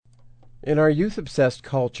In our youth-obsessed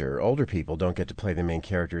culture, older people don't get to play the main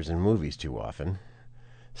characters in movies too often.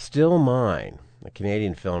 Still Mine, a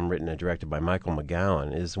Canadian film written and directed by Michael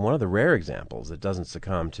McGowan, is one of the rare examples that doesn't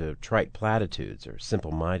succumb to trite platitudes or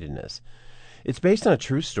simple-mindedness. It's based on a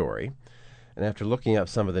true story, and after looking up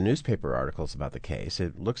some of the newspaper articles about the case,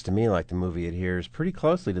 it looks to me like the movie adheres pretty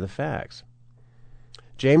closely to the facts.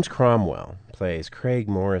 James Cromwell plays Craig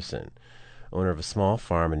Morrison, owner of a small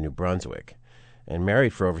farm in New Brunswick, and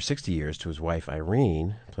married for over 60 years to his wife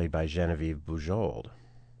Irene, played by Genevieve Bujold.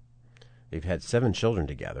 They've had 7 children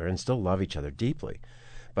together and still love each other deeply,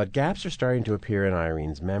 but gaps are starting to appear in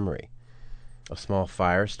Irene's memory. A small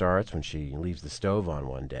fire starts when she leaves the stove on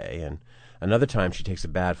one day, and another time she takes a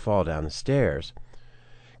bad fall down the stairs.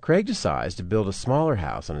 Craig decides to build a smaller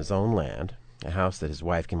house on his own land, a house that his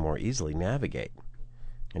wife can more easily navigate.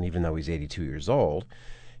 And even though he's 82 years old,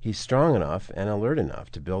 he's strong enough and alert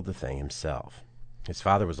enough to build the thing himself. His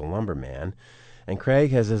father was a lumberman, and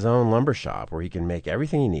Craig has his own lumber shop where he can make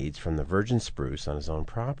everything he needs from the virgin spruce on his own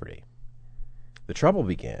property. The trouble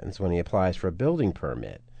begins when he applies for a building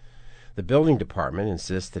permit. The building department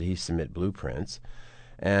insists that he submit blueprints,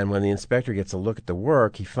 and when the inspector gets a look at the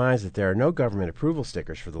work, he finds that there are no government approval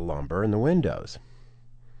stickers for the lumber and the windows.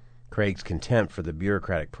 Craig's contempt for the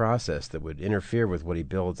bureaucratic process that would interfere with what he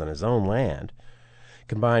builds on his own land,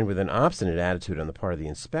 combined with an obstinate attitude on the part of the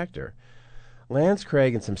inspector, lands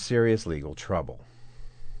Craig in some serious legal trouble.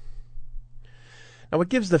 Now, what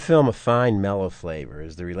gives the film a fine, mellow flavor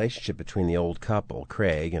is the relationship between the old couple,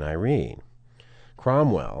 Craig and Irene.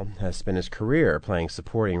 Cromwell has spent his career playing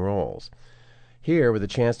supporting roles. Here, with a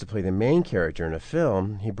chance to play the main character in a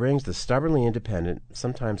film, he brings the stubbornly independent,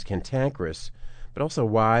 sometimes cantankerous, but also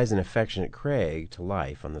wise and affectionate Craig to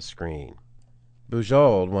life on the screen.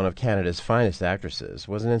 Bujold, one of Canada's finest actresses,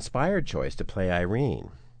 was an inspired choice to play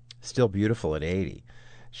Irene. Still beautiful at 80,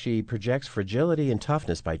 she projects fragility and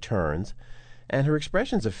toughness by turns, and her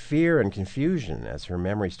expressions of fear and confusion as her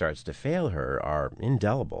memory starts to fail her are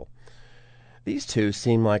indelible. These two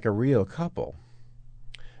seem like a real couple.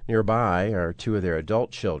 Nearby are 2 of their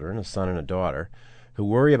adult children, a son and a daughter, who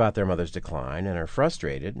worry about their mother's decline and are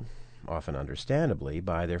frustrated, often understandably,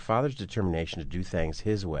 by their father's determination to do things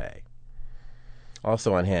his way.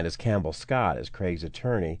 Also on hand is Campbell Scott as Craig's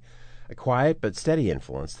attorney, a quiet but steady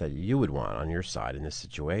influence that you would want on your side in this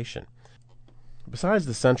situation. Besides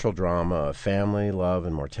the central drama of family, love,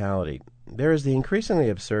 and mortality, there is the increasingly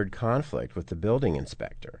absurd conflict with the building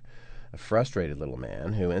inspector, a frustrated little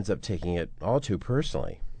man who ends up taking it all too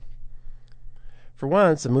personally. For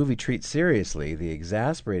once, the movie treats seriously the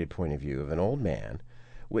exasperated point of view of an old man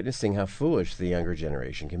witnessing how foolish the younger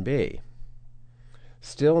generation can be.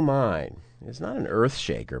 Still Mine is not an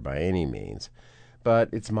earth-shaker by any means,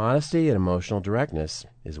 but its modesty and emotional directness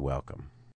is welcome.